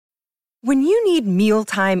When you need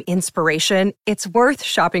mealtime inspiration, it's worth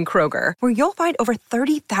shopping Kroger, where you'll find over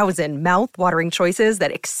 30,000 mouth-watering choices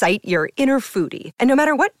that excite your inner foodie. And no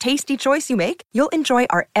matter what tasty choice you make, you'll enjoy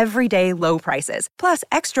our everyday low prices, plus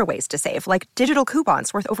extra ways to save, like digital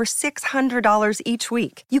coupons worth over $600 each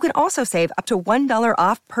week. You can also save up to $1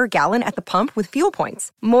 off per gallon at the pump with fuel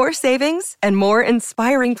points. More savings and more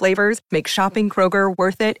inspiring flavors make shopping Kroger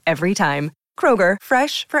worth it every time. Kroger,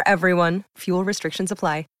 fresh for everyone. Fuel restrictions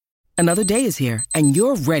apply. Another day is here, and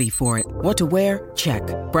you're ready for it. What to wear? Check.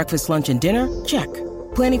 Breakfast, lunch, and dinner? Check.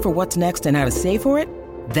 Planning for what's next and how to save for it?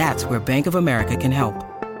 That's where Bank of America can help.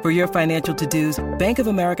 For your financial to-dos, Bank of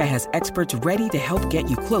America has experts ready to help get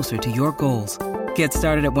you closer to your goals. Get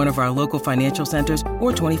started at one of our local financial centers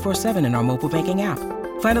or 24/7 in our mobile banking app.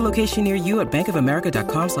 Find a location near you at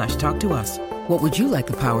bankofamerica.com/talktous. What would you like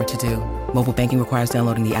the power to do? Mobile banking requires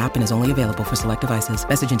downloading the app and is only available for select devices.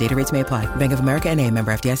 Message and data rates may apply. Bank of America N.A.,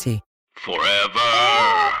 member FDIC. Forever.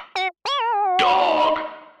 Dog.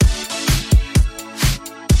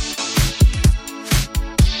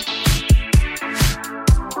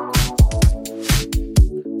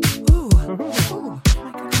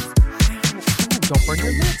 Don't burn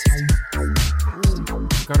your lips.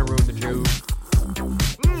 Gonna ruin the joke.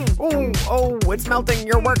 It's melting.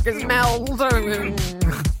 Your work is melting.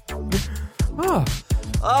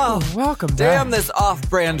 Welcome back. Damn this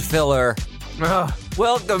off-brand filler. Oh.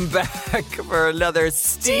 Welcome back for another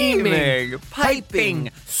steaming, piping,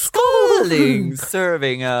 scalding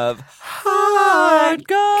serving of hot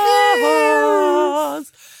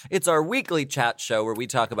goss. It's our weekly chat show where we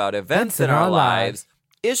talk about events in our lives,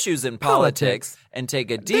 issues in politics, and take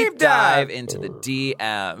a deep dive into the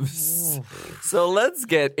DMs. So let's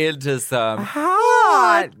get into some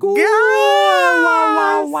hot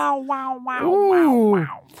Ooh,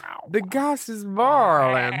 the gas is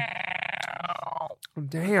boiling.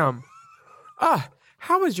 Damn.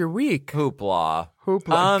 How was your week? hoopla.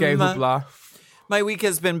 Hoopla. Okay, hoopla. My week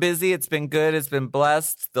has been busy. It's been good. It's been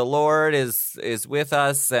blessed. The Lord is with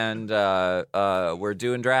us, and we're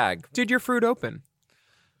doing drag. Did your fruit open?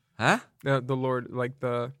 Huh? The Lord, like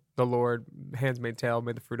the Lord, hands made tail,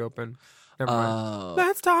 made the fruit open. Never mind.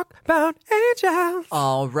 Let's talk about angels.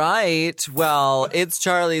 All right. Well, it's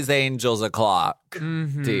Charlie's Angels o'clock,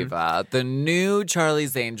 Diva. The new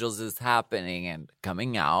Charlie's Angels is happening and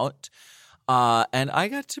coming out. And I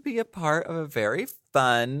got to be a part of a very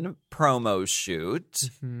fun promo shoot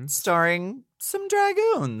starring some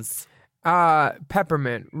dragoons.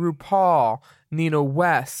 Peppermint, RuPaul, Nina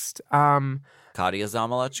West, Katia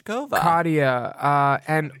Zamalachkova.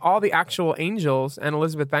 and all the actual angels, and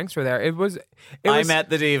Elizabeth Banks were there. I met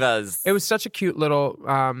the divas. It was such a cute little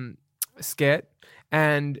skit,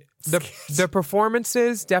 and the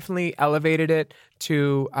performances definitely elevated it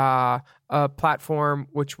to a platform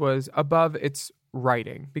which was above its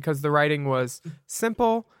writing, because the writing was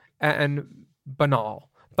simple and banal,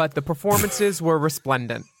 but the performances were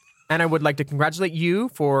resplendent. And I would like to congratulate you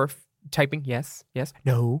for typing yes,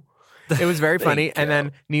 no. It was very funny. And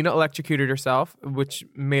then Nina electrocuted herself, which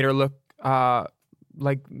made her look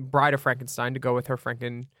like Bride of Frankenstein, to go with her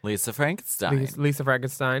Lisa Frankenstein. Lisa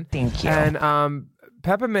Frankenstein. Thank you. And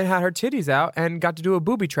Peppermint had her titties out and got to do a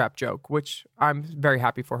booby trap joke, which I'm very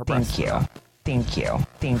happy for her. Thank you.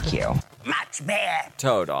 Much better.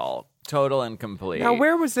 Total and complete. Now,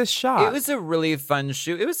 where was this shot? It was a really fun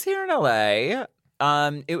shoot. It was here in LA.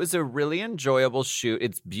 It was a really enjoyable shoot.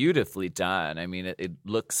 It's beautifully done. I mean, it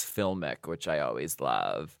looks filmic, which I always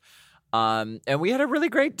love. And we had a really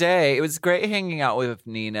great day. It was great hanging out with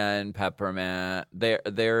Nina and Peppermint.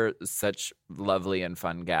 They're such lovely and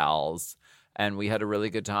fun gals, and we had a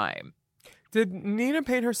really good time. Did Nina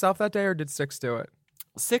paint herself that day, or did Six do it?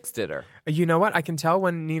 Six did her. You know what? I can tell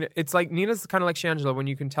when Nina... It's like Nina's kind of like Shangela, when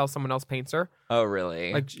you can tell someone else paints her. Oh,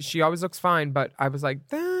 really? Like, she always looks fine, but I was like...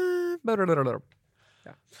 Yeah.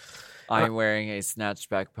 I'm wearing a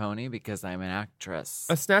snatchback pony because I'm an actress.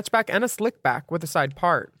 A snatchback and a slickback with a side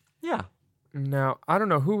part. Yeah. Now, I don't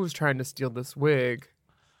know who was trying to steal this wig.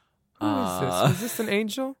 Who is this? Is this an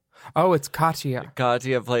angel? Oh, it's Katia.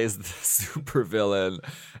 Katia plays the supervillain.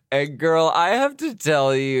 And girl, I have to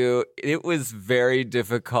tell you, it was very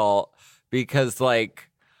difficult because, like,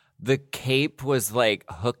 the cape was, like,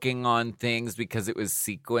 hooking on things because it was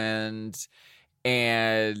sequined.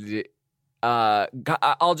 And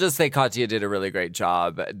I'll just say Katia did a really great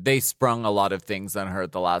job. They sprung a lot of things on her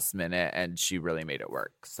at the last minute, and she really made it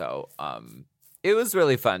work. So it was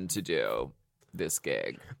really fun to do. this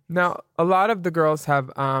gig. Now, a lot of the girls have,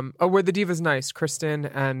 were the divas nice? Kristen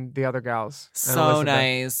and the other gals. And So Elizabeth.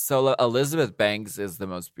 nice. So Elizabeth Banks is the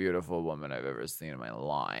most beautiful woman I've ever seen in my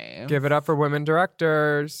life. Give it up for women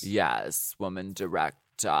directors. Yes, woman director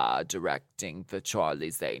directing the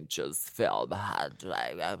Charlie's Angels film.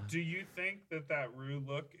 Do you think that Rue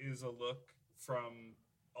look is a look from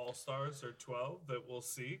All Stars or 12 that we'll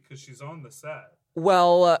see? Because she's on the set.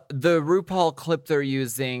 Well, the RuPaul clip they're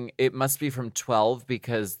using, it must be from 12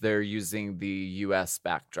 because they're using the US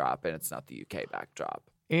backdrop and it's not the UK backdrop.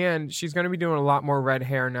 And she's going to be doing a lot more red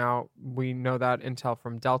hair now. We know that intel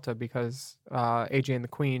from Delta because AJ and the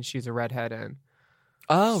Queen, she's a redhead in.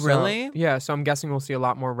 Oh, So, really? Yeah, so I'm guessing we'll see a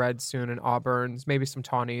lot more reds soon and auburns, maybe some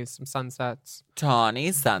tawnies, some sunsets.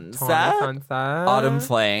 Tawny Sunset? Tawny sunset. Autumn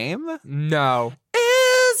Flame? No.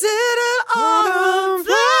 Is it an autumn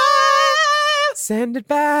flame? Send it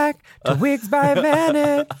back to Wigs by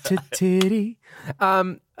Vanity.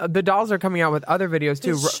 The dolls are coming out with other videos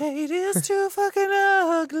too. Shade is too fucking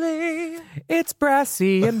ugly. It's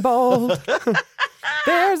brassy and bold.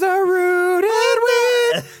 There's a rooted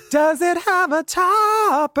wig. Does it have a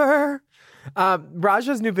topper?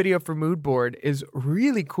 Raja's new video for Mood Board is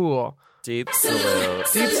really cool. Deep salute.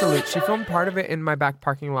 Deep salute. She filmed part of it in my back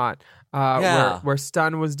parking lot, Yeah. where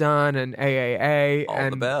Stun was done and AAA. All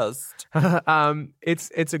and the best.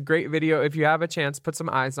 It's a great video. If you have a chance, put some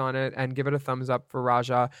eyes on it and give it a thumbs up for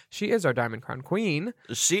Raja. She is our Diamond Crown Queen.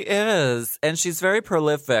 She is. And she's very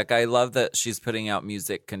prolific. I love that she's putting out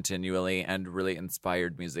music continually and really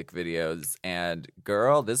inspired music videos. And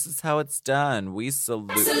girl, this is how it's done. We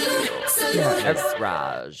salute you. Yeah, Miss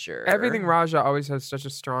Raja. Everything Raja always has such a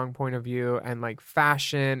strong point of view and like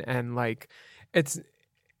fashion and like it's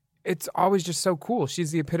always just so cool.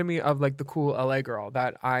 She's the epitome of like the cool LA girl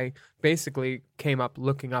that I basically came up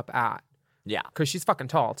looking up at Yeah. because she's fucking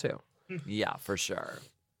tall too. Yeah, for sure.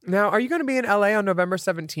 Now, are you going to be in LA on November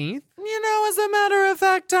 17th? You know, as a matter of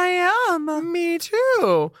fact, I am. Me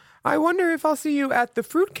too. I wonder if I'll see you at the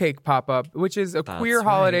Fruitcake pop-up, which is a queer right.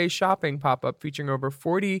 holiday shopping pop-up featuring over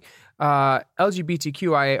 40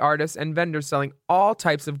 LGBTQIA artists and vendors selling all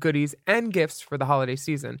types of goodies and gifts for the holiday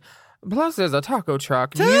season. Plus, there's a taco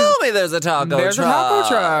truck. Tell me there's a taco truck. There's a taco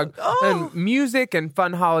truck. Oh. And music and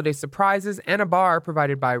fun holiday surprises and a bar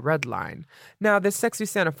provided by Redline. Now, this Sexy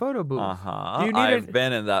Santa photo booth. Uh-huh. Do you need I've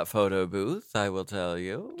been in that photo booth, I will tell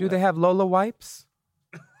you. Do they have Lola wipes?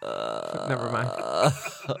 Never mind.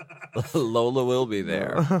 Lola will be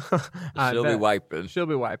there. She'll be bet. wiping. She'll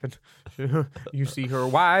be wiping. You see her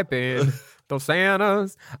wiping those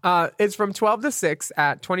Santas. It's from 12 to 6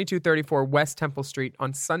 at 2234 West Temple Street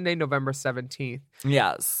on Sunday, November 17th.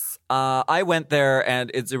 Yes. I went there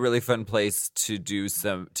and it's a really fun place to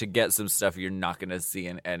get some stuff you're not going to see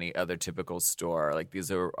in any other typical store. Like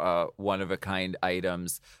these are one of a kind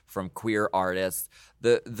items from queer artists.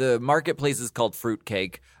 The marketplace is called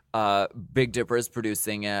Fruitcake. Big Dipper is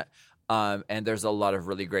producing it. And there's a lot of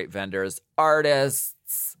really great vendors,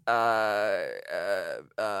 artists,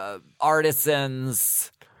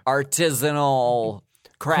 artisans, artisanal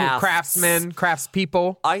Craftsmen,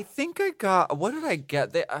 craftspeople. I think I got. What did I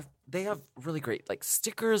get? They have really great like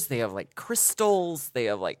stickers. They have like crystals. They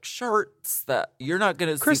have like shirts that you're not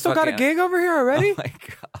gonna see. Crystal got a gig over here already? Oh my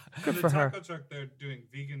god! Good The for her. taco truck, they're doing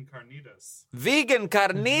vegan carnitas. Vegan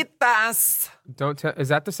carnitas. Don't tell. Is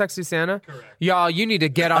that the Sexy Santa? Correct. Y'all, you need to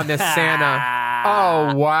get on this Santa.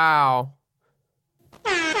 Oh, wow.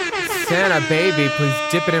 Santa, baby, please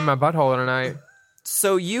dip it in my butthole tonight.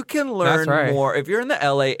 So you can learn That's right. more if you're in the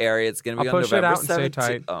LA area. It's going to be I'll on push it November out and stay 17th.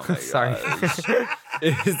 tight. Oh my Sorry. gosh.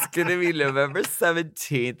 It's going to be November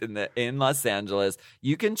 17th in Los Angeles.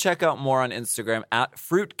 You can check out more on Instagram at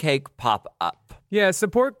Fruitcake Pop Up. Yeah,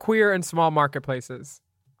 support queer and small marketplaces.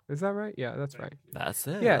 Is that right? Yeah, that's right. That's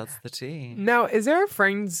it. Yeah. That's the tea. Now, is there a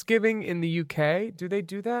Friendsgiving in the UK? Do they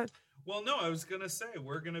do that? Well, no, I was going to say,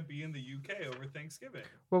 we're going to be in the UK over Thanksgiving.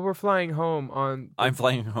 Well, we're flying home on I'm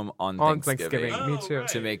flying home on Thanksgiving. Oh, Me too. right.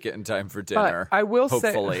 to make it in time for But dinner. I will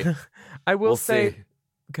hopefully. say, I will We'll say, see.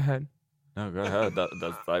 go ahead. No, go ahead.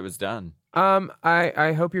 I was done.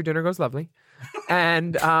 I hope your dinner goes lovely.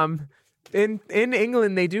 And in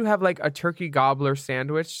England they do have like a turkey gobbler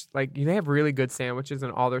sandwich. Like they have really good sandwiches in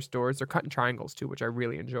all their stores. They're cut in triangles too, which I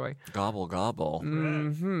really enjoy. Gobble, gobble.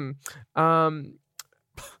 Hmm.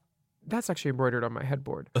 That's actually embroidered on my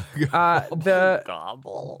headboard.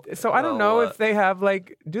 Gobble. So I don't know if they have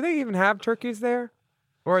like, do they even have turkeys there,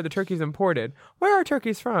 or are the turkeys imported? Where are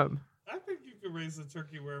turkeys from? I think you can raise a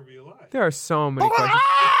turkey wherever you like. There are so many questions.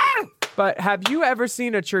 But have you ever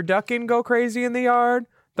seen a turducken go crazy in the yard?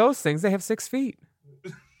 Those things, they have 6 feet.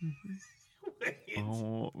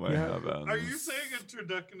 Oh my Yeah. heavens. Are you saying a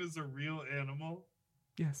turducken is a real animal?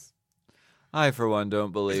 Yes. I, for one,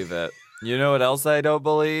 don't believe it. You know what else I don't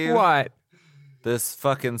believe? What? This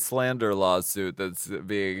fucking slander lawsuit that's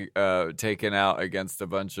being taken out against a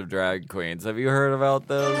bunch of drag queens. Have you heard about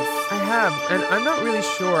this? I have, and I'm not really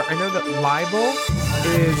sure. I know that libel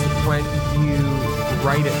is when you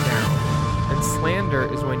write it down, and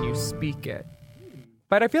slander is when you speak it.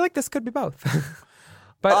 But I feel like this could be both.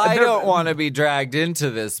 But I don't want to be dragged into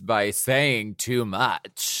this by saying too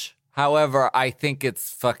much. However, I think it's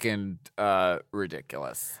fucking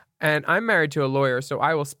ridiculous. And I'm married to a lawyer, so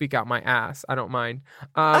I will speak out my ass. I don't mind.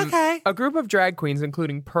 Okay. A group of drag queens,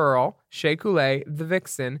 including Pearl, Shea Coulee, The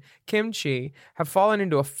Vixen, Kim Chi, have fallen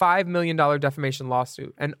into a $5 million defamation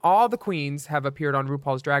lawsuit. And all the queens have appeared on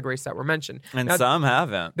RuPaul's Drag Race that were mentioned. And now, some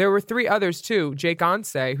haven't. there were 3 others, too. Jake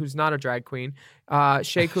Onse, who's not a drag queen,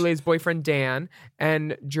 Shea Coulee's boyfriend, Dan,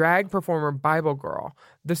 and drag performer Bible Girl.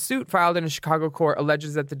 The suit filed in a Chicago court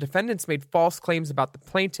alleges that the defendants made false claims about the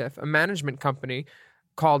plaintiff, a management company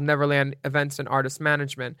called Neverland Events and Artist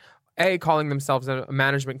Management. Calling themselves a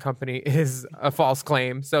management company is a false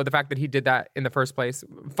claim. So the fact that he did that in the first place,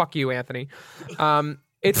 fuck you, Anthony.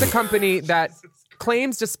 It's a company that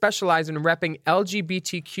claims to specialize in repping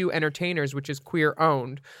LGBTQ entertainers, which is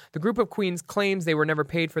queer-owned. The group of queens claims they were never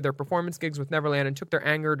paid for their performance gigs with Neverland and took their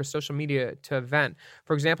anger to social media to vent.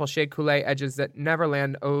 For example, Shea Coulee edges that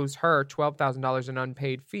Neverland owes her $12,000 in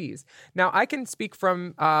unpaid fees. Now, I can speak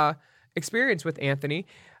from experience with Anthony.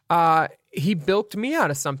 He bilked me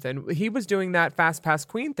out of something. He was doing that Fast Pass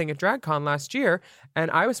Queen thing at DragCon last year,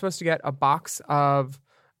 and I was supposed to get a box of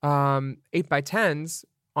 8x10s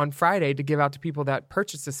on Friday to give out to people that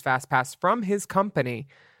purchased this Fast Pass from his company.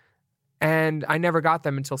 And I never got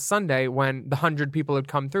them until Sunday when the 100 people had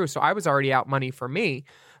come through. So I was already out money for me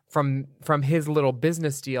from his little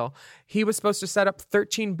business deal. He was supposed to set up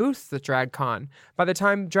 13 booths at DragCon. By the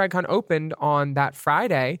time DragCon opened on that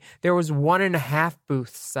Friday, there was 1.5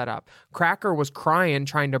 booths set up. Cracker was crying,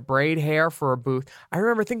 trying to braid hair for a booth. I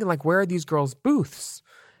remember thinking, like, where are these girls' booths?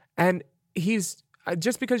 And he's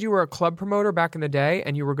just because you were a club promoter back in the day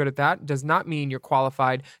and you were good at that does not mean you're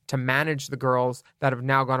qualified to manage the girls that have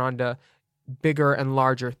now gone on to bigger and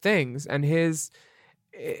larger things. And he's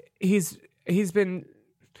been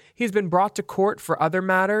brought to court for other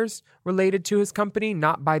matters related to his company,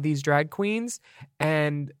 not by these drag queens.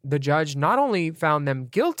 And the judge not only found them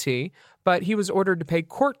guilty, but he was ordered to pay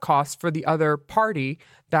court costs for the other party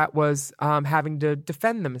that was having to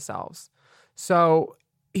defend themselves. So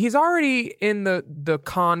he's already in the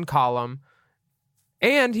con column,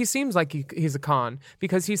 and he seems like he's a con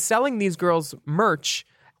because he's selling these girls merch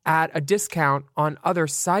at a discount on other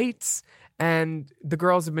sites. And the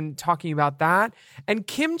girls have been talking about that. And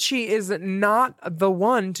Kim Chi is not the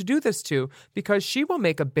one to do this to because she will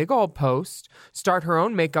make a big old post, start her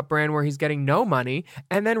own makeup brand where he's getting no money,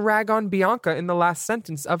 and then rag on Bianca in the last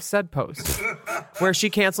sentence of said post where she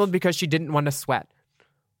canceled because she didn't want to sweat.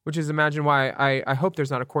 Which is, imagine why I hope there's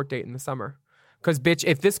not a court date in the summer. Because, bitch,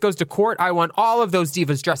 if this goes to court, I want all of those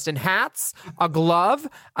divas dressed in hats, a glove,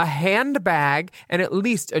 a handbag, and at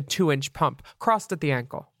least a 2-inch pump crossed at the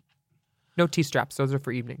ankle. No T-straps. Those are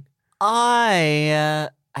for evening. I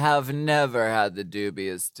have never had the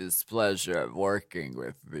dubious displeasure of working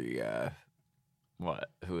with the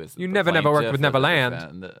who is it? You The never worked plaintiff with or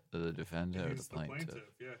Neverland. the defendant or He's the the plaintiff? plaintiff.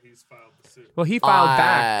 Yeah, he's filed the suit. Well, he filed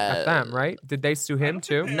back at them, right? Did they sue him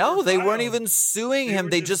too? No, they weren't filed. even suing They him.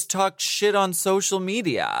 were They just- just talked shit on social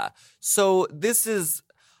media. So this is,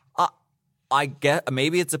 I get,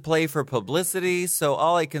 maybe it's a play for publicity. So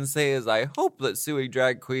all I can say is I hope that suing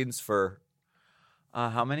drag queens for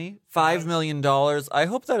how many? $5 million. I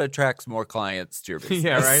hope that attracts more clients to your business.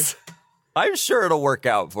 Yeah, right. I'm sure it'll work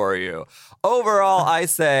out for you. Overall, I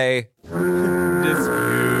say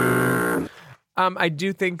I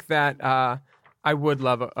do think that I would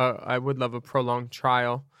love a prolonged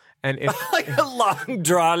trial, and if like a long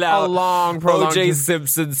drawn out, prolonged O.J.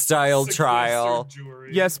 Simpson style trial. Sequestered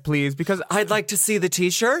jury. yes, please, because I'd like to see the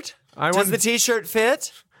T-shirt. I Does want the T-shirt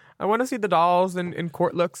fit? I want to see the dolls in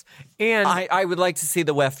court looks, and I would like to see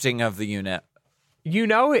the wefting of the unit. you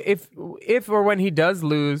know, if or when he does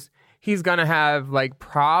lose, he's gonna have like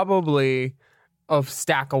probably a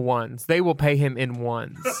stack of ones. They will pay him in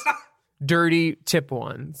ones, dirty tip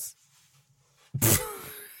ones.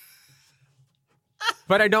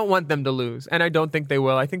 But I don't want them to lose, and I don't think they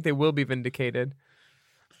will. I think they will be vindicated,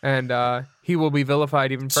 and he will be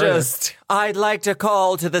vilified even further. I'd like to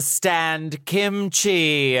call to the stand Kim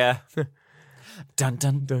Chi. Dun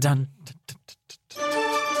dun dun dun.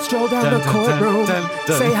 Stroll down the courtroom,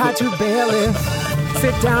 say hi to bailiff.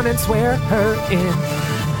 Sit down and swear her in.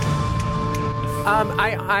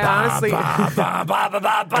 I honestly,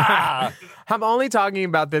 I'm only talking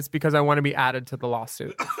about this because I want to be added to the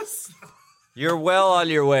lawsuit. You're well on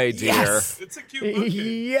your way, dear. Yes. It's a cute book.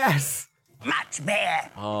 Yes. Much better.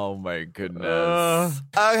 Oh my goodness.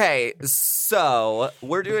 Okay, so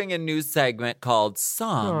we're doing a new segment called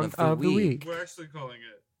Song of the Week. We're actually calling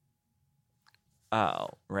it. Oh,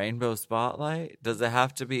 Rainbow Spotlight? Does it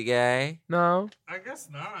have to be gay? No. I guess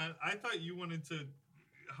not. I thought you wanted to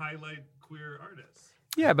highlight queer artists.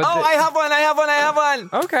 Yeah, but I have one.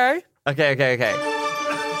 Okay. Okay.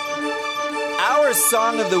 Our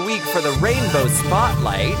Song of the Week for the Rainbow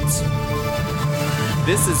Spotlight.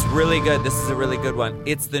 This is really good. This is a really good one.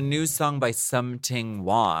 It's the new song by Something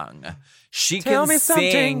Wong. She Tell can me sing,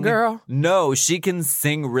 something, girl. No, she can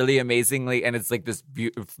sing really amazingly, and it's like this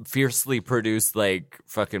fiercely produced like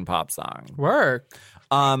fucking pop song. Work.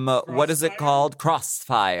 What is it called?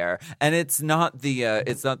 Crossfire. And it's not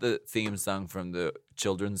the theme song from the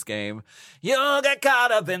children's game. You'll get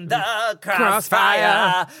caught up in the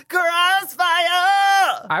crossfire.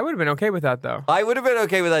 I would have been okay with that though. I would have been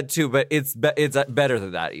okay with that too, but it's better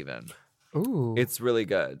than that even. Ooh. It's really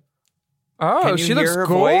good. Oh, Can you she hear looks her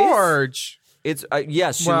voice? gorge. It's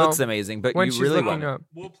yes, she Well, looks amazing, but when you she's really looking want up.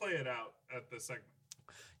 We'll play it out at the segment.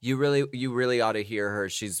 you really ought to hear her.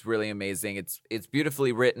 She's really amazing. It's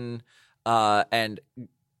beautifully written, and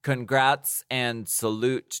congrats and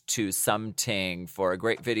salute to Something for a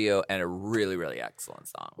great video and a really, really excellent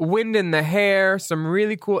song. Wind in the hair, some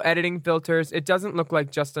really cool editing filters. It doesn't look like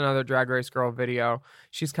just another Drag Race Girl video.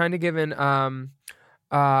 She's kind of given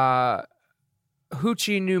Hoochie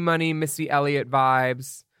New Money, Missy Elliott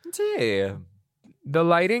vibes. Yeah. The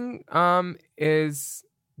lighting is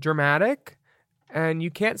dramatic, and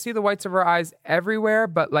you can't see the whites of her eyes everywhere,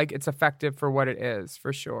 but like it's effective for what it is,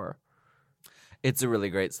 for sure. It's a really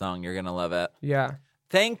great song. You're gonna love it. Yeah.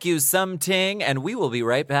 Thank you, Something, and we will be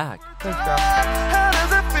right back. Thanks, girl. How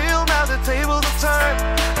does it feel now the tables are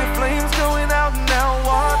turned? Your flames going out now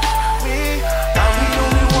watch me. I'm the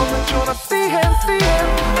only one that you're not seeing.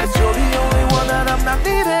 Cause you're the only one that I'm not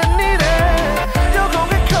needing. You're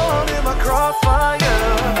gonna get caught in my crossfire.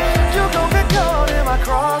 You're gonna get caught in my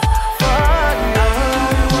crossfire. I'm the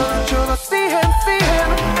only one that you're not seeing.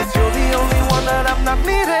 Cause you're the only one that I'm not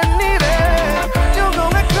needing. You're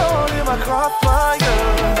gonna get caught in my crossfire.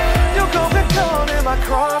 You're gonna get caught in my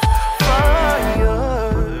crossfire.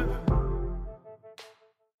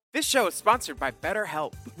 This show is sponsored by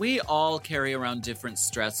BetterHelp. We all carry around different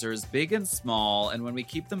stressors, big and small, and when we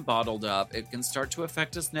keep them bottled up, it can start to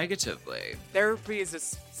affect us negatively. Therapy is a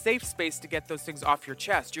safe space to get those things off your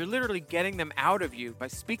chest. You're literally getting them out of you by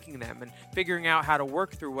speaking them and figuring out how to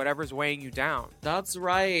work through whatever's weighing you down. That's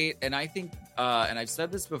right. And I think, and I've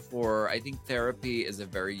said this before, I think therapy is a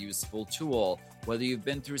very useful tool, whether you've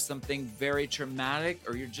been through something very traumatic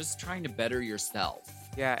or you're just trying to better yourself.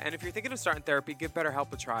 Yeah, and if you're thinking of starting therapy, give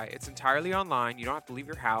BetterHelp a try. It's entirely online. You don't have to leave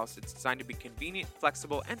your house. It's designed to be convenient,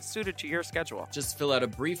 flexible, and suited to your schedule. Just fill out a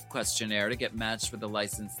brief questionnaire to get matched with a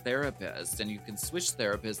licensed therapist, and you can switch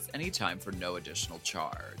therapists anytime for no additional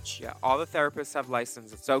charge. Yeah, all the therapists have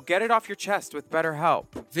licenses, so get it off your chest with BetterHelp.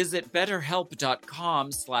 Visit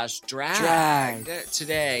betterhelp.com/drag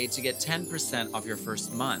today to get 10% off your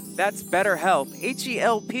first month. That's BetterHelp,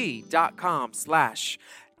 HELP.com/drag.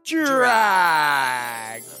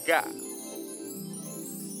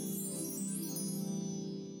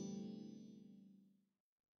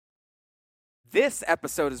 This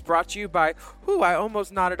episode is brought to you by, I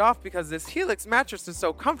almost nodded off because this Helix mattress is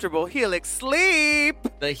so comfortable. Helix Sleep!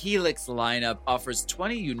 The Helix lineup offers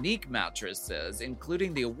 20 unique mattresses,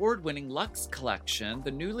 including the award-winning Luxe Collection,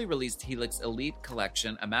 the newly released Helix Elite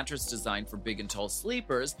Collection, a mattress designed for big and tall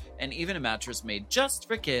sleepers, and even a mattress made just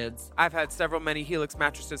for kids. I've had many Helix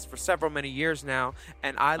mattresses for many years now,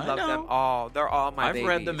 and I love know. them all. They're all my babies. I've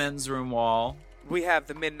read the men's room wall. We have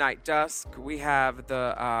the Midnight Dusk. We have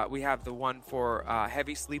the one for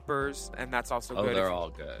heavy sleepers, and that's also good. Oh, they're all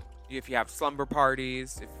good. If you have slumber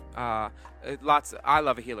parties, I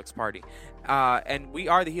love a Helix party, and we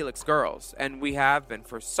are the Helix girls, and we have been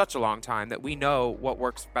for such a long time that we know what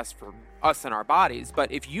works best for us and our bodies.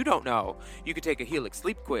 But if you don't know, you could take a Helix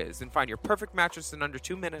sleep quiz and find your perfect mattress in under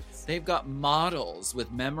 2 minutes. They've got models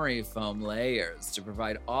with memory foam layers to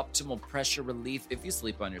provide optimal pressure relief if you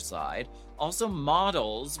sleep on your side. Also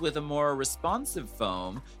models with a more responsive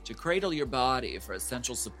foam to cradle your body for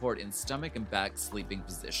essential support in stomach and back sleeping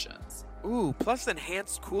positions. fans. Ooh, plus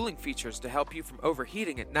enhanced cooling features to help you from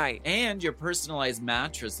overheating at night. And your personalized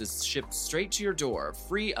mattress is shipped straight to your door,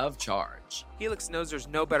 free of charge. Helix knows there's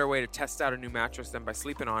no better way to test out a new mattress than by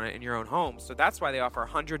sleeping on it in your own home, so that's why they offer a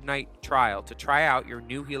 100-night trial to try out your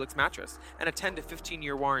new Helix mattress and a 10 to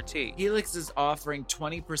 15-year warranty. Helix is offering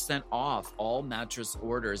 20% off all mattress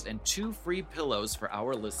orders and 2 free pillows for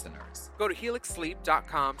our listeners. Go to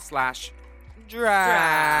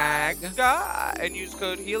helixsleep.com/drag and use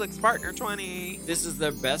code HelixPartner20. This is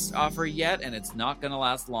their best offer yet, and it's not going to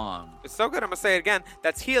last long. It's so good, I'm going to say it again.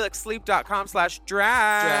 That's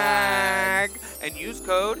helixsleep.com/drag and use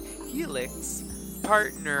code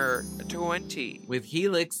HelixPartner20. With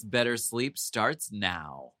Helix, better sleep starts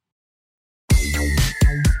now.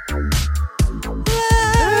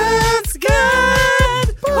 Let's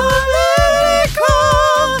get political.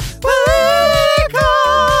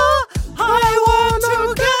 I want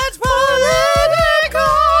to get political.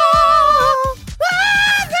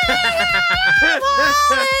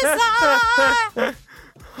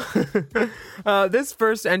 This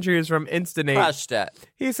first entry is from Instanate. Crushed it.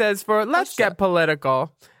 He says, for Let's Get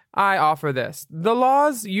Political, I offer this. The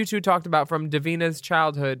laws you two talked about from Davina's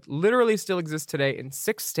childhood literally still exist today in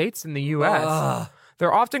 6 states in the U.S.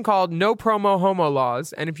 They're often called no promo homo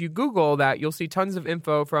laws, and if you Google that, you'll see tons of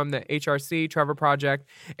info from the HRC, Trevor Project.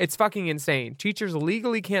 It's fucking insane. Teachers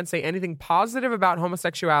legally can't say anything positive about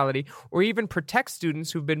homosexuality or even protect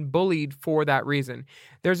students who've been bullied for that reason.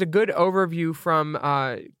 There's a good overview from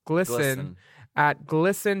GLSEN at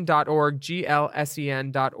glisten.org,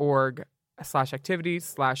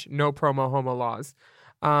 glsen.org/activities/no promo homo laws.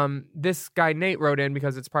 This guy Nate wrote in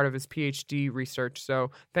because it's part of his PhD research.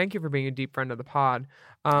 So thank you for being a deep friend of the pod.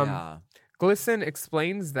 GLSEN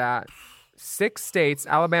explains that 6 states,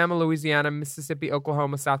 Alabama, Louisiana, Mississippi,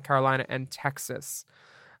 Oklahoma, South Carolina, and Texas,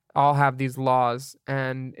 all have these laws.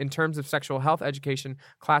 And in terms of sexual health education,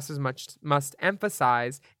 classes must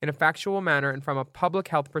emphasize in a factual manner and from a public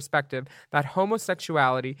health perspective that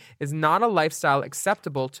homosexuality is not a lifestyle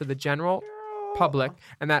acceptable to the general public,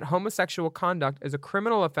 and that homosexual conduct is a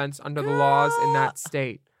criminal offense under the laws in that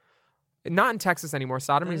state. Not in Texas anymore.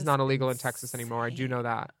 Sodomy is not illegal in Texas anymore. I do know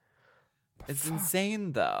that. It's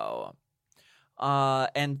insane, though.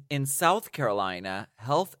 And in South Carolina,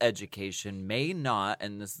 health education may not,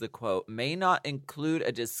 and this is the quote, may not include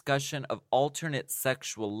a discussion of alternate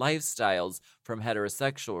sexual lifestyles from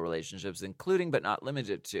heterosexual relationships, including but not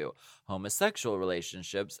limited to homosexual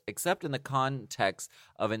relationships, except in the context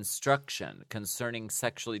of instruction concerning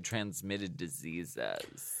sexually transmitted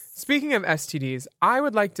diseases. Speaking of STDs, I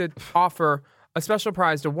would like to offer a special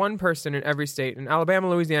prize to one person in every state in Alabama,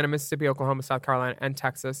 Louisiana, Mississippi, Oklahoma, South Carolina, and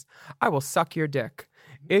Texas. I will suck your dick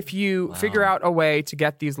if you figure out a way to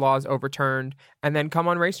get these laws overturned and then come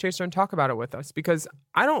on Race Chaser and talk about it with us, because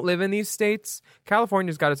I don't live in these states.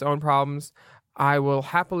 California's got its own problems. I will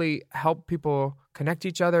happily help people connect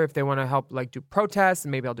each other if they want to help, like, do protests,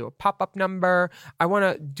 and maybe I'll do a pop-up number. I want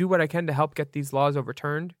to do what I can to help get these laws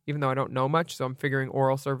overturned, even though I don't know much, so I'm figuring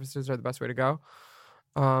oral services are the best way to go.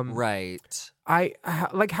 Right.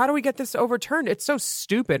 How do we get this overturned? It's so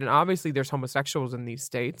stupid, and obviously there's homosexuals in these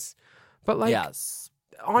states, but like, yes,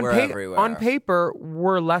 on paper,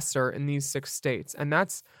 we're lesser in these 6 states, and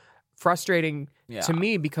that's frustrating to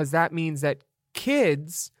me, because that means that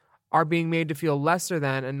kids are being made to feel lesser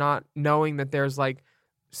than, and not knowing that there's like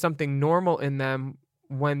something normal in them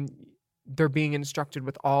when they're being instructed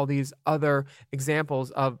with all these other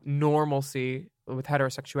examples of normalcy with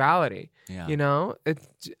heterosexuality. You know,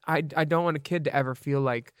 I don't want a kid to ever feel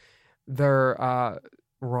like they're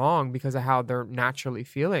wrong because of how they're naturally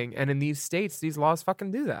feeling. And in these states, these laws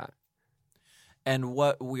fucking do that. And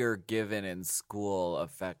what we're given in school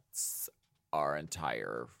affects our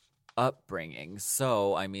entire upbringing.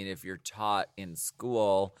 So, I mean, if you're taught in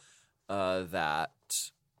school that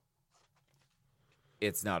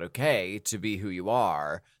it's not okay to be who you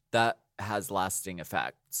are, that has lasting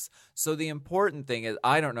effects. So the important thing is,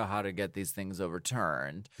 I don't know how to get these things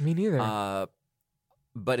overturned. Me neither.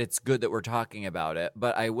 But it's good that we're talking about it.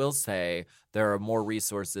 But I will say there are more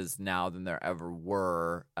resources now than there ever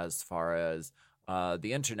were as far as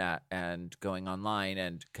the internet and going online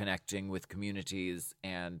and connecting with communities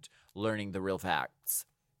and learning the real facts.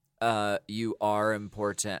 You are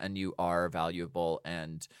important and you are valuable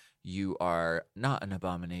and you are not an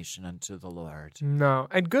abomination unto the Lord. No.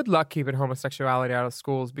 And good luck keeping homosexuality out of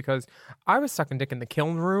schools, because I was sucking dick in the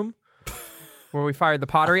kiln room where we fired the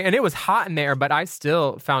pottery, and it was hot in there, but I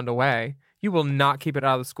still found a way. You will not keep it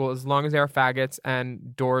out of the school as long as there are faggots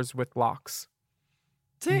and doors with locks.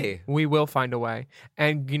 See. We will find a way.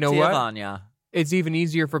 And you know what? Vanya. it's even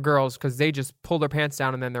easier for girls because they just pull their pants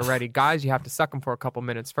down and then they're ready. Guys, you have to suck them for a couple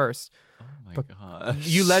minutes first. Oh my gosh.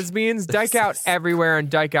 You lesbians, dyke out everywhere and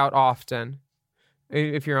dyke out often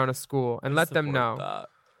if you're on a school. And let them know. That.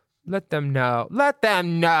 Let them know. Let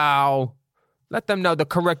them know. Let them know the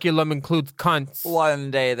curriculum includes cunts. One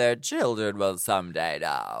day their children will someday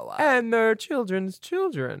know. And their children's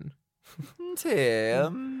children.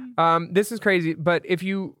 Tim. This is crazy, but if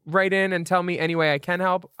you write in and tell me any way I can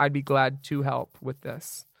help, I'd be glad to help with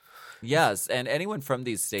this. Yes, and anyone from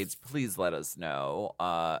these states, please let us know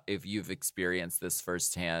if you've experienced this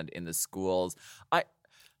firsthand in the schools.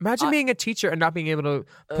 Imagine being a teacher and not being able to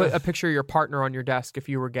put a picture of your partner on your desk if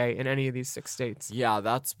you were gay in any of these 6 states. Yeah,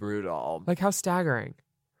 that's brutal. Like, how staggering.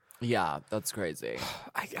 Yeah, that's crazy.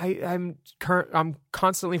 I'm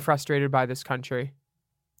constantly frustrated by this country.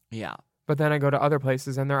 Yeah. But then I go to other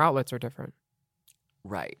places and their outlets are different.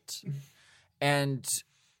 Right. And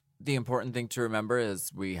the important thing to remember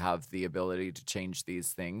is we have the ability to change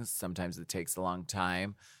these things. Sometimes it takes a long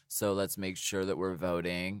time. So let's make sure that we're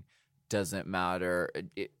voting. Doesn't matter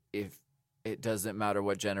if it doesn't matter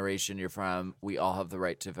what generation you're from. We all have the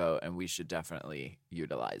right to vote, and we should definitely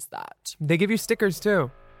utilize that. They give you stickers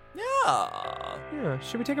too. Yeah. Yeah.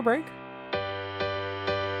 Should we take a break?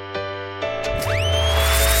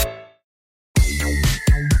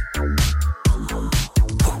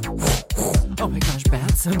 Oh my gosh,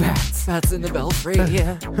 bats. Bats in the belfry.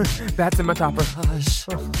 Yeah. Bats in my topper. Gosh.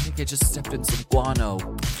 I think I just stepped in some guano.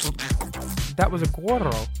 That was a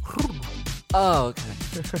guaro. Oh, okay.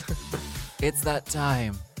 It's that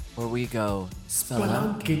time where we go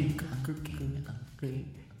spelunking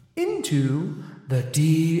into the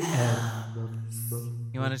DM.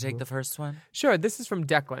 You want to take the first one? Sure, this is from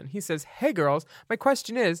Declan. He says, "Hey girls, my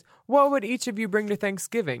question is, what would each of you bring to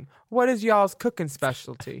Thanksgiving? What is y'all's cooking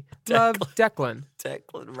specialty?" Love, Declan.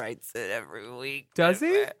 Declan writes it every week. Does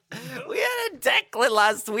he? We had a Declan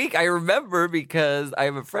last week. I remember because I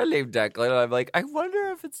have a friend named Declan, and I'm like, I wonder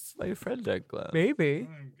if it's my friend Declan. Maybe.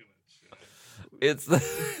 It's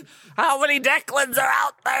how many Declans are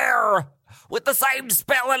out there with the same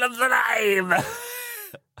spelling of the name?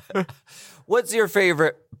 What's your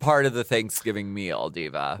favorite part of the Thanksgiving meal,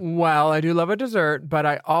 Diva? Well, I do love a dessert, but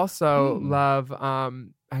I also love,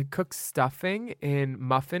 I cook stuffing in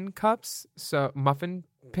muffin cups, so muffin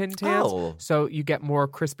pin tans. Oh. So you get more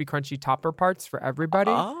crispy, crunchy topper parts for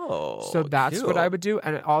everybody. Oh, so that's cute. what I would do.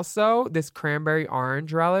 And also this cranberry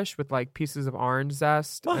orange relish with like pieces of orange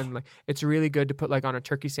zest. And like it's really good to put like on a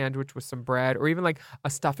turkey sandwich with some bread, or even like a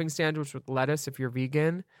stuffing sandwich with lettuce if you're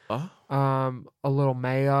vegan. A little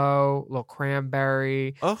mayo, a little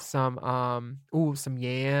cranberry, some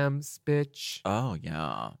yams, bitch. Oh,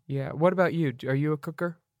 yeah. Yeah. What about you? Are you a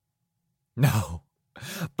cooker? No.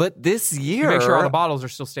 This year, You make sure all the bottles are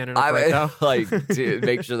still standing upright, though. like to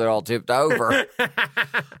make sure they're all tipped over.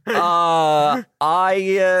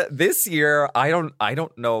 This year, I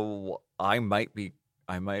don't know. I might be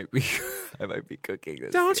cooking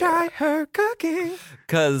this. Don't try her cooking.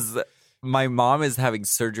 Because my mom is having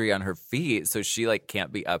surgery on her feet, so she like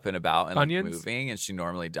can't be up and about and like, Onions? moving, and she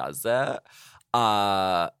normally does that.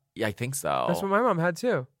 Yeah, I think so. That's what my mom had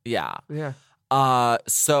too. Yeah. Yeah.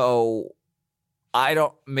 So I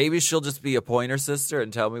don't. Maybe she'll just be a pointer sister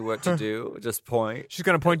and tell me what to do. Just point. She's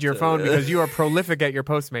gonna point to your phone because you are prolific at your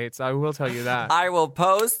Postmates. I will tell you that. I will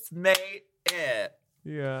Postmate it.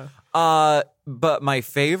 Yeah. But my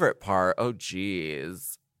favorite part. Oh,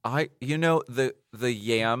 geez. The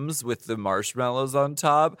yams with the marshmallows on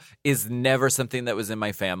top is never something that was in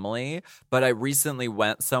my family, but I recently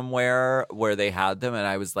went somewhere where they had them, and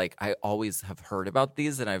I was like, I always have heard about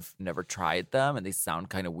these and I've never tried them, and they sound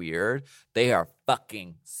kind of weird. They are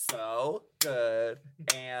fucking so good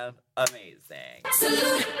and amazing.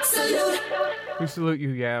 Salute. We salute you,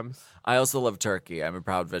 yams. I also love turkey. I'm a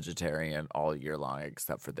proud vegetarian all year long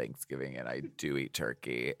except for Thanksgiving, and I do eat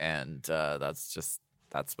turkey, and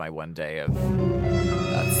that's my one day of.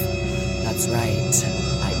 That's right.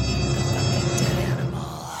 I eat the fucking dead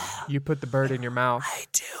animal. You put the bird in your mouth. I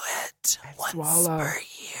do it once swallow. per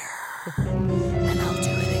year, and I'll do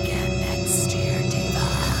it again next year, Diva.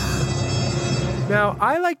 Now,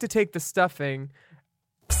 I like to take the stuffing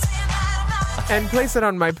and place it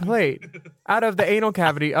on my plate out of the anal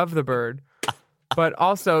cavity of the bird. But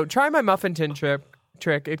also, try my muffin tin trick.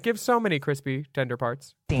 It gives so many crispy, tender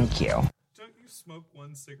parts. Thank you. Don't you smoke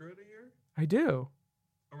one cigarette a year I do.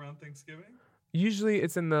 around Thanksgiving? Usually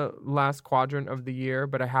it's in the last quadrant of the year,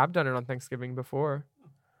 but I have done it on Thanksgiving before.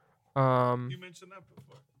 You mentioned that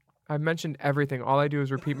before. I've mentioned everything. All I do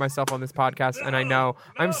is repeat myself on this podcast, and I know.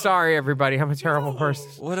 I'm sorry, everybody. I'm a terrible person.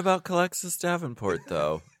 What about Calexis Davenport,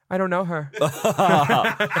 though? I don't know her.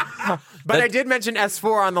 But I did mention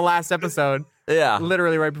S4 on the last episode. Yeah.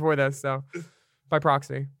 Literally right before this, so by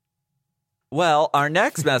proxy. Well, our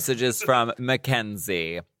next message is from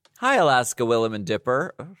Mackenzie. Hi, Alaska, Willem, and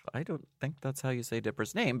Dipper. Oh, I don't think that's how you say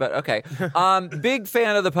Dipper's name, but okay. Big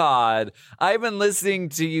fan of the pod. I've been listening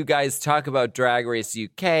to you guys talk about Drag Race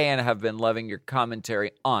UK and have been loving your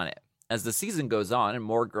commentary on it. As the season goes on and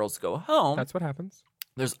more girls go home, That's what happens.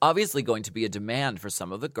 there's obviously going to be a demand for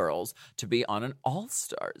some of the girls to be on an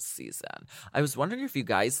All-Stars season. I was wondering if you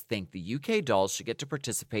guys think the UK dolls should get to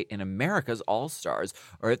participate in America's All-Stars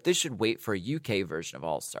or if they should wait for a UK version of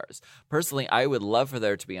All-Stars. Personally, I would love for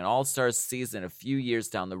there to be an All-Stars season a few years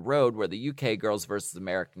down the road where the UK girls versus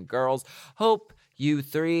American girls. Hope you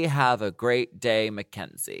three have a great day,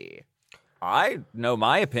 Mackenzie. I know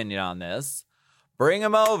my opinion on this. Bring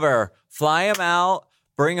them over. Fly them out.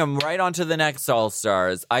 Bring them right onto the next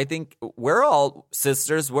All-Stars. I think we're all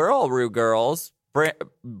sisters. We're all Rue girls.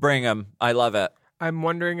 Bring them. I love it. I'm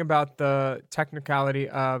wondering about the technicality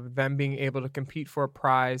of them being able to compete for a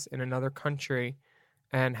prize in another country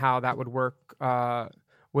and how that would work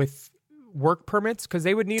with work permits, because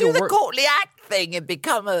they would need Do a the work... courtly act thing and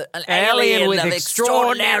become an alien with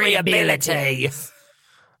extraordinary ability.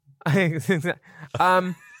 I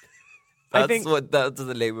think That's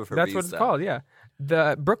the name of her that's what it's visa. called, yeah.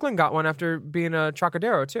 The Brooklyn got one after being a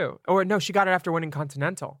Trocadero, too. Or no, she got it after winning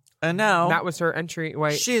Continental. And now That was her entry.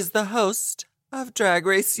 Wait, she's the host of Drag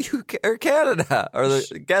Race UK or Canada, or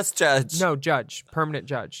the guest judge. no, judge. Permanent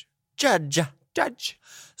judge. Judge.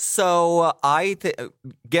 So I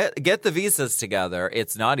get the visas together.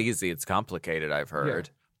 It's not easy. It's complicated, I've heard.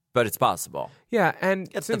 But it's possible. Yeah, and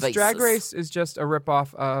Get the since Drag visas. Race is just a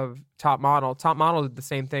ripoff of Top Model did the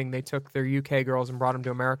same thing. They took their UK girls and brought them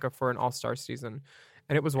to America for an all-star season.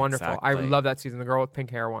 And it was wonderful. I Exactly. love that season. The girl with pink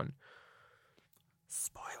hair won.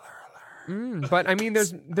 Spoiler alert. But I mean,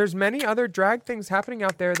 there's many other drag things happening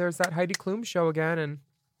out there. There's that Heidi Klum show again,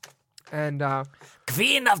 and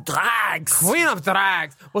Queen of Drags. Queen of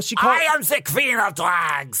Drags. Well, she called. I am the Queen of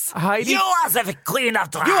Drags. Heidi. You are the Queen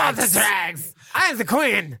of Drags. Drags. I am the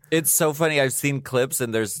queen. It's so funny. I've seen clips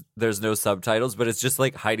and there's no subtitles, but it's just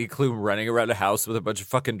like Heidi Klum running around a house with a bunch of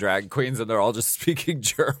fucking drag queens and they're all just speaking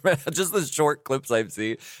German. Just the short clips I've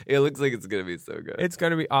seen. It looks like it's gonna be so good. It's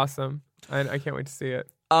going to be awesome. I can't wait to see it.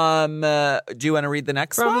 Do you want to read the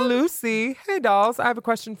next From one? Lucy. Hey, dolls. I have a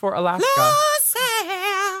question for Alaska.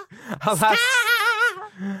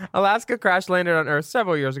 Alaska crash landed on Earth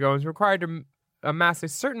several years ago and was required to amass a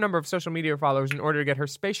certain number of social media followers in order to get her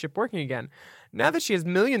spaceship working again. Now that she has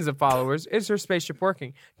millions of followers, is her spaceship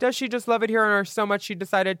working? Does she just love it here on Earth so much she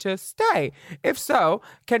decided to stay? If so,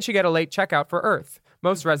 can she get a late checkout for Earth?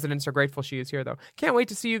 Most residents are grateful she is here, though. Can't wait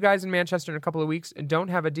to see you guys in Manchester in a couple of weeks. And don't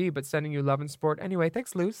have a D, but sending you love and support. Anyway,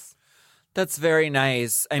 thanks, Luce. That's very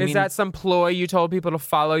nice. I Is mean, that some ploy you told people to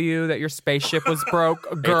follow you, that your spaceship was broke?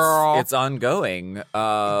 Girl. It's ongoing.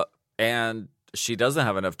 And she doesn't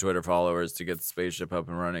have enough Twitter followers to get the spaceship up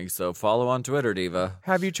and running. So follow on Twitter, Diva.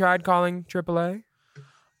 Have you tried calling AAA?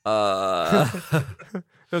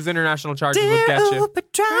 Those international charges will get you. Uber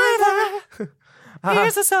driver,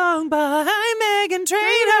 here's a song by Megan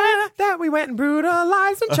Trainor. That we went and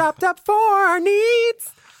brutalized and chopped up for our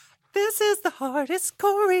needs. This is the hardest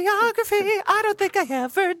choreography. I don't think I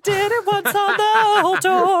ever did it once on the whole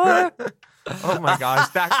tour. Oh my gosh,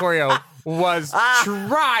 that choreo was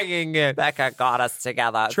trying it. Becca got us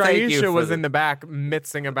together. Thank you Traisha for was the- in the back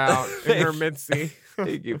mitzing about in her mitzi.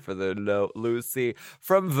 Thank you for the note, Lucy.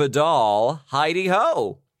 From Vidal, Heidi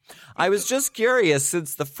Ho. I was just curious,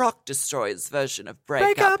 since the Frock Destroyers version of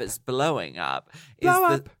Break Up is blowing up,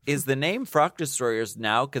 is the name Frock Destroyers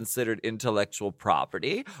now considered intellectual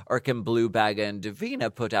property? Or can Blue Bagga and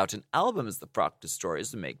Davina put out an album as the Frock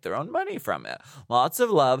Destroyers and make their own money from it? Lots of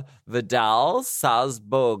love, Vidal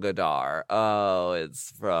Sazbogadar. Oh,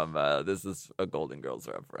 it's from, this is a Golden Girls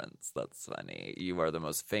reference. That's funny. You are the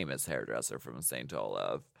most famous hairdresser from St.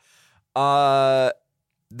 Olaf.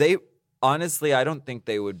 Honestly, I don't think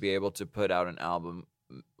they would be able to put out an album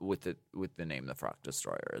with the name The Frock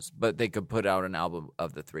Destroyers, but they could put out an album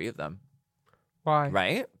of the three of them. Why?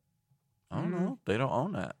 Right? I don't know. They don't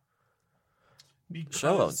own it. Because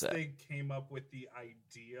Show owns it. they came up with the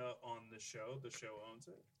idea on the show owns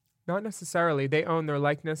it. Not necessarily. They own their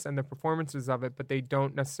likeness and the performances of it, but they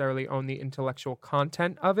don't necessarily own the intellectual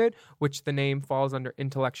content of it, which the name falls under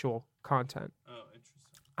intellectual content. Oh, interesting.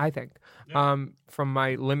 I think, Yeah. from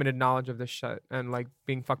my limited knowledge of this shit and like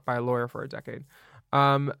being fucked by a lawyer for a decade,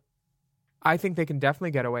 I think they can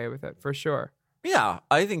definitely get away with it for sure. Yeah,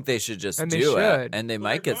 I think they should just And they do should. it, and they Well,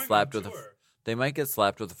 might they're get going slapped on with a. tour. They might get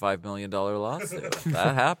slapped with a $5 million lawsuit.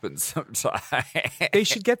 That happens sometimes. They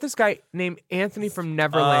should get this guy named Anthony from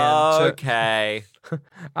Neverland. Okay.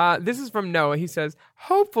 This is from Noah. He says,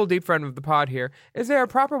 hopeful deep friend of the pod here. Is there a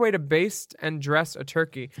proper way to baste and dress a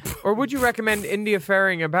turkey? Or would you recommend India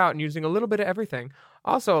ferrying about and using a little bit of everything?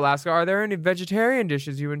 Also, Alaska, are there any vegetarian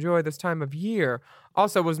dishes you enjoy this time of year?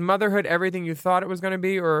 Also, was motherhood everything you thought it was going to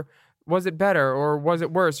be, or was it better, or was it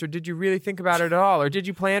worse, or did you really think about it at all, or did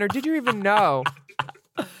you plan, or did you even know?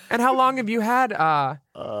 And how long have you had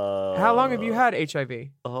HIV?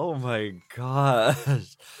 Oh my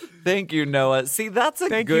gosh. Thank you, Noah. See, that's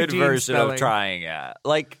a good version of trying it.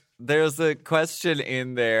 Like, there's a question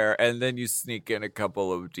in there, and then you sneak in a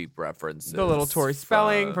couple of deep references. The little Tori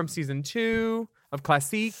Spelling from season 2 of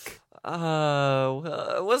Classique.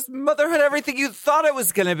 Was motherhood everything you thought it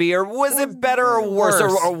was going to be, or was it better or worse?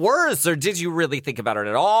 Or worse? Or did you really think about it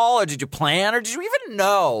at all? Or did you plan? Or did you even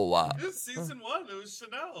know? It was season 1. It was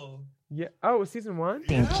Chanel. Yeah. Oh, it was season 1?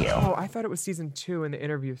 Thank you. Oh, I thought it was season 2 in the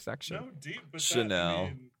interview section. No, deep. But Chanel.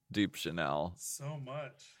 Deep Chanel. So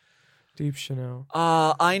much. Deep Chanel.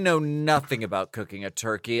 I know nothing about cooking a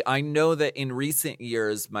turkey. I know that in recent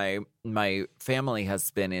years, my family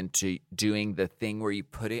has been into doing the thing where you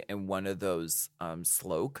put it in one of those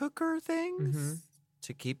slow cooker things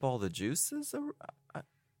to keep all the juices.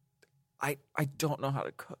 I don't know how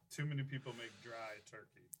to cook. Too many people make dry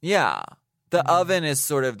turkey. Yeah. The oven is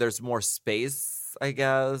sort of, there's more space, I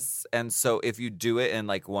guess. And so if you do it in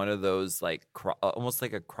like one of those, like almost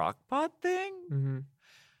like a crock pot thing.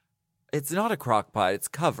 It's not a crock pot. It's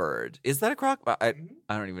covered. Is that a crock pot? I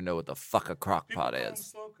don't even know what the fuck a crock pot is.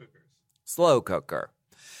 Slow cookers. Slow cooker.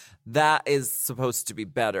 That is supposed to be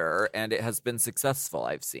better, and it has been successful,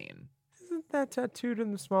 I've seen. Isn't that tattooed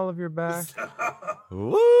in the small of your back?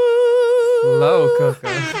 Woo! Slow cooker.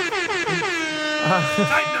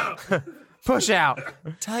 Tighten up. Push out.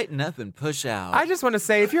 Tighten up and push out. I just want to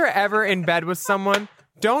say, if you're ever in bed with someone,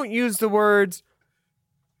 don't use the words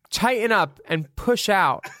tighten up and push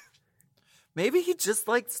out. Maybe he just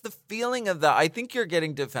likes the feeling of that. I think you're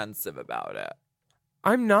getting defensive about it.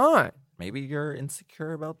 I'm not. Maybe you're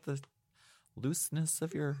insecure about the looseness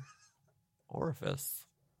of your orifice.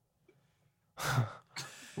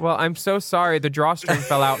 Well, I'm so sorry. The drawstring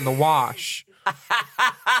fell out in the wash.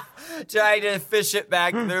 Trying to fish it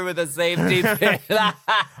back through with a safety pin.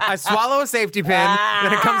 I swallow a safety pin,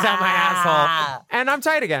 then it comes out my asshole, and I'm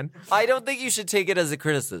tight again. I don't think you should take it as a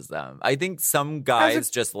criticism. I think some guys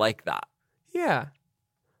just like that. Yeah.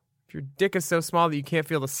 If your dick is so small that you can't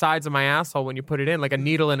feel the sides of my asshole when you put it in, like a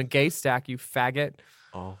needle in a gay stack, you faggot.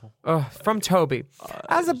 From Toby.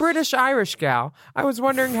 As a British-Irish gal, I was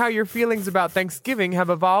wondering how your feelings about Thanksgiving have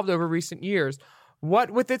evolved over recent years.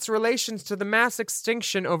 What with its relations to the mass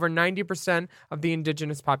extinction over 90% of the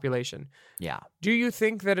indigenous population? Yeah. Do you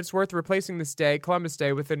think that it's worth replacing this day, Columbus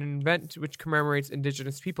Day, with an event which commemorates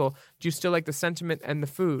indigenous people? Do you still like the sentiment and the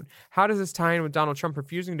food? How does this tie in with Donald Trump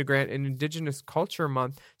refusing to grant an Indigenous Culture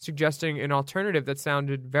Month, suggesting an alternative that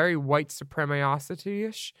sounded very white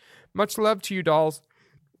supremacy-ish? Much love to you, dolls.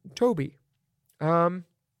 Toby. I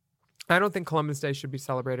don't think Columbus Day should be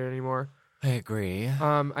celebrated anymore. I agree.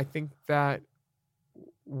 I think that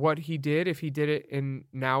what he did, if he did it in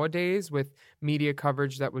nowadays with media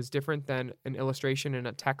coverage that was different than an illustration in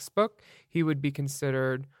a textbook, he would be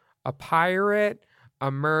considered a pirate, a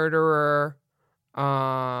murderer,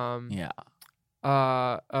 a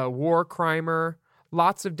war crimer,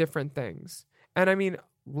 lots of different things. And I mean,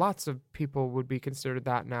 lots of people would be considered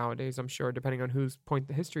that nowadays, I'm sure, depending on whose point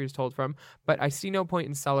the history is told from. But I see no point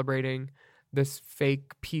in celebrating this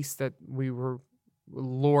fake piece that we were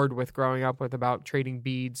lured with growing up with about trading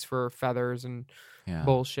beads for feathers and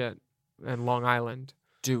bullshit and Long Island.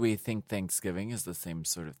 Do we think Thanksgiving is the same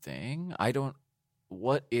sort of thing?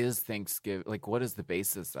 What is Thanksgiving? Like, what is the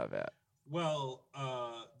basis of it? Well,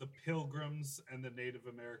 the Pilgrims and the Native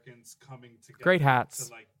Americans coming together. Great hats.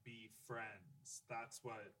 To, like, be friends. That's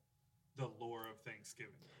what the lore of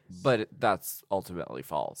Thanksgiving is. But that's ultimately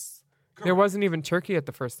false. Correct. There wasn't even turkey at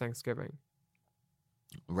the first Thanksgiving.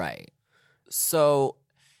 Right. So,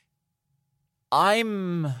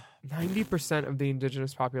 90% of the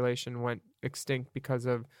indigenous population went extinct because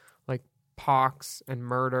of like pox and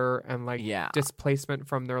murder and like displacement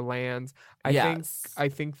from their lands. I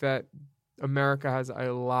think that America has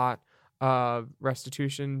a lot of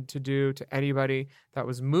restitution to do to anybody that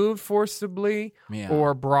was moved forcibly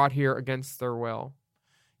or brought here against their will.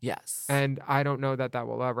 Yes. And I don't know that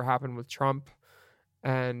will ever happen with Trump.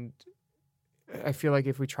 And I feel like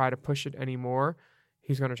if we try to push it anymore,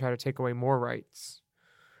 he's going to try to take away more rights.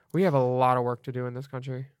 We have a lot of work to do in this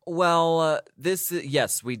country. Well,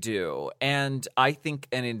 yes, we do. And I think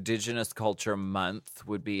an Indigenous Culture Month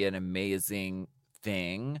would be an amazing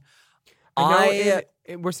thing.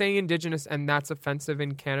 We're saying Indigenous, and that's offensive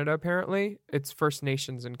in Canada, apparently. It's First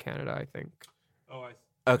Nations in Canada, I think.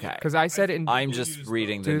 Okay. Because I said I'm just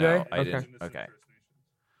reading the Do note. they? I Okay. didn't. Okay.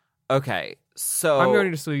 Okay. So I'm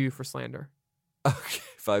going to sue you for slander. Okay,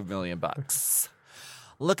 $5 million.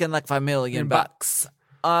 Looking like $5 million.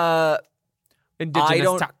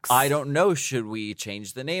 Indigenous tax. I don't know. Should we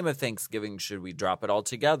change the name of Thanksgiving? Should we drop it all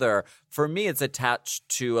together? For me, it's attached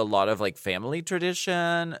to a lot of like family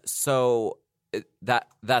tradition, so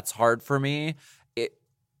that's hard for me.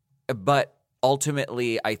 But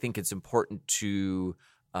ultimately, I think it's important to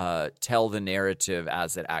tell the narrative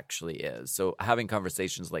as it actually is. So having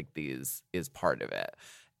conversations like these is part of it,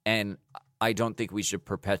 and I don't think we should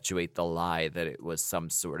perpetuate the lie that it was some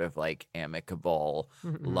sort of like amicable,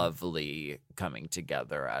 lovely coming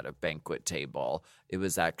together at a banquet table. It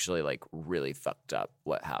was actually like really fucked up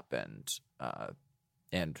what happened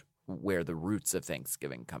and where the roots of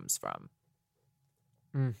Thanksgiving comes from.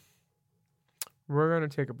 We're going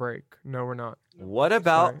to take a break. No, we're not. What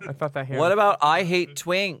about Sorry, I thought that what about I Hate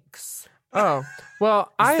Twinks? Oh,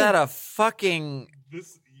 well, Is that a fucking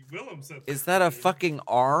Willem said Is that a fucking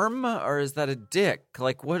arm or is that a dick?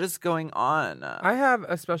 Like, what is going on? I have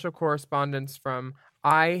a special correspondence from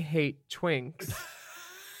I Hate Twinks.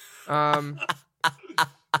 Let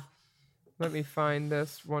me find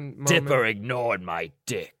this one moment. Dipper ignored my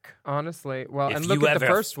dick. Honestly, well, If and look you at the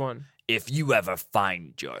ever- first one. If you ever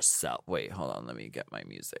find yourself, Wait, hold on. Let me get my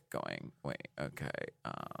music going. Wait, okay.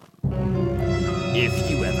 if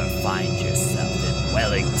you ever find yourself in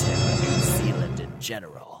Wellington, New Zealand in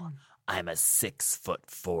general, I'm a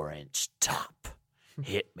 6'4" top.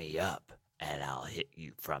 Hit me up, and I'll hit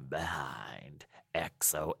you from behind.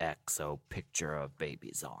 XOXO picture of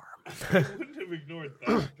baby's arm. I wouldn't have ignored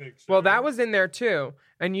that picture. Well, that was in there too,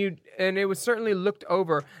 and it was certainly looked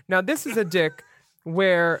over. Now this is a dick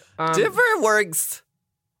where Dipper works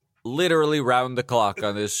literally round the clock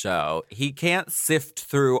on this show. He can't sift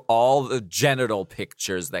through all the genital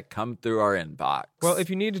pictures that come through our inbox. Well, if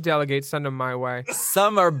you need to delegate, send them my way.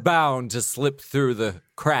 Some are bound to slip through the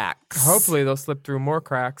cracks. Hopefully, they'll slip through more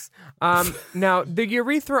cracks. Now, the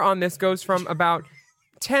urethra on this goes from about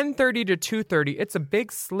 10:30 to 2:30. It's a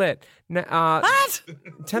big slit. What?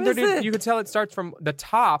 10:30. You can tell it starts from the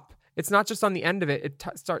top. It's not just on the end of it. It's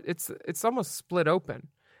almost split open.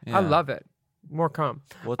 Yeah. I love it. More cum.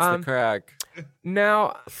 What's the crack?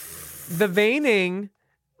 Now, the veining,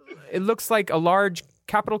 it looks like a large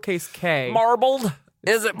capital case K. Marbled?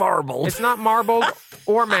 Is it marbled? It's not marbled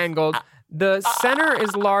or mangled. The center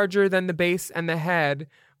is larger than the base and the head,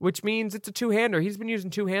 which means it's a two-hander. He's been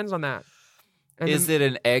using two hands on that. And Is it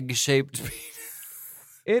an egg-shaped penis?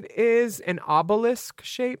 It is an obelisk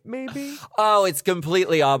shape, maybe. Oh, it's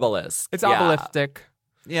completely obelisk. It's Yeah. obelistic.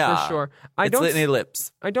 Yeah. For sure. It's litany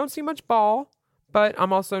lips. I don't see much ball, but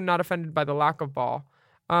I'm also not offended by the lack of ball.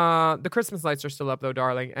 The Christmas lights are still up, though,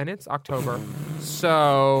 darling, and it's October.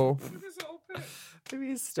 So Maybe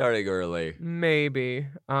he's starting early. maybe.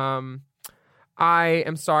 I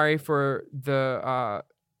am sorry for the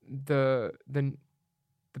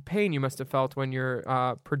pain you must have felt when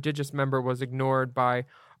your prodigious member was ignored by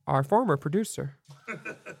our former producer.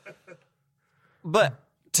 But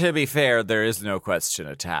to be fair, there is no question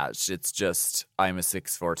attached. It's just I'm a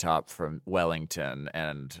 6'4" top from Wellington,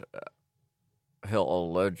 and he'll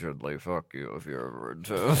allegedly fuck you if you're ever in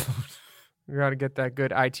town. We got to get that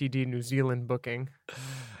good ITD New Zealand booking.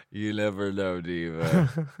 You never know,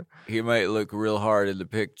 Diva. He might look real hard in the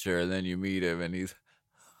picture, and then you meet him, and he's,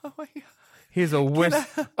 oh my God. He's a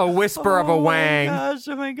whisper of a wang. Oh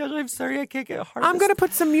my gosh, I'm sorry, I can't get hard. I'm going to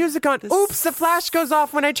put some music on. Oops, the flash goes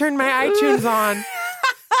off when I turn my iTunes on.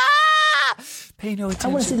 Pay no attention.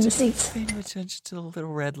 I want to see the receipts. Pay no attention to the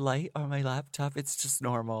little red light on my laptop. It's just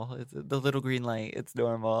normal. It's the little green light. It's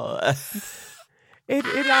normal. It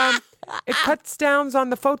cuts down on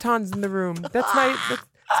the photons in the room. That's my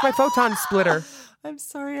photon splitter. I'm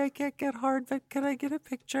sorry I can't get hard, but can I get a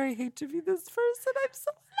picture? I hate to be this person. I'm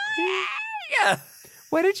so sorry.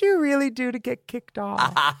 What did you really do to get kicked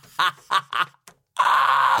off?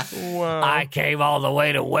 Whoa. I came all the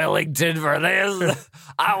way to Wellington for this.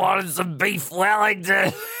 I wanted some beef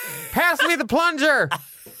Wellington. Pass me the plunger.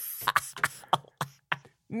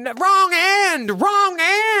 Wrong end.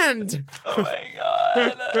 Oh my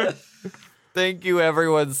God. Thank you,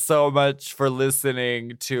 everyone, so much for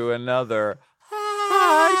listening to another.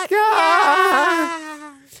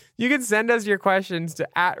 You can send us your questions to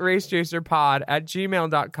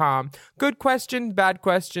 @racechaserpod@gmail.com. Good questions, bad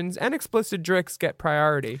questions, and explicit drinks get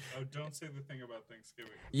priority. Oh, don't say the thing about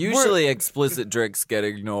Thanksgiving. Usually explicit drinks get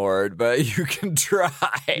ignored, but you can try.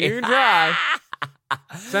 You can try.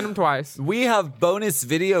 Send them twice. We have bonus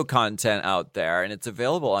video content out there, and it's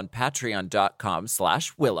available on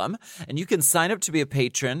patreon.com/Willem. And you can sign up to be a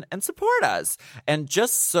patron and support us. And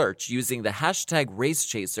just search using the hashtag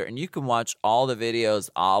RaceChaser, and you can watch all the videos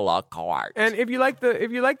a la carte. And if you like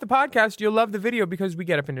the podcast, you'll love the video because we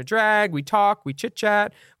get up into drag, we talk, we chit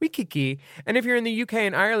chat, we kiki. And if you're in the UK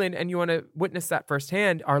and Ireland and you want to witness that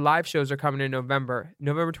firsthand, our live shows are coming in November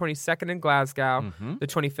 22nd in Glasgow, the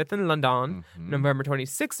 25th in London, November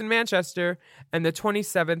 26th in Manchester, and the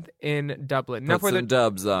 27th in Dublin. Put some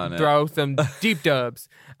dubs on it. Throw some deep dubs.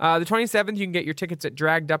 The 27th, you can get your tickets at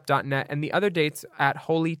draggedup.net, and the other dates at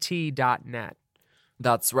holytea.net.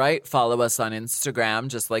 That's right. Follow us on Instagram,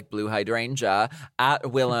 just like Blue Hydrangea,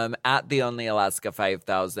 @Willem,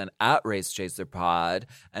 @TheOnlyAlaska5000, @RaceChaserPod.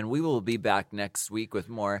 And we will be back next week with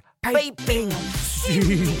more Piping,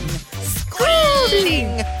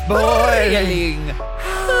 screaming, boiling,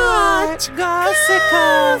 hot gossip.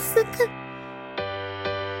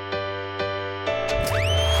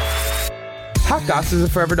 Hot Goss is a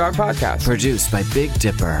Forever Dog podcast. Produced by Big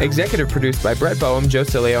Dipper. Executive produced by Brett Boehm, Joe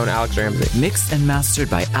Cilio, and Alex Ramsey. Mixed and mastered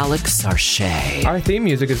by Alex Sarche. Our theme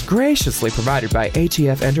music is graciously provided by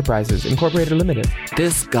ATF Enterprises, Incorporated Limited.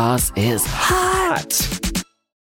 This goss is hot.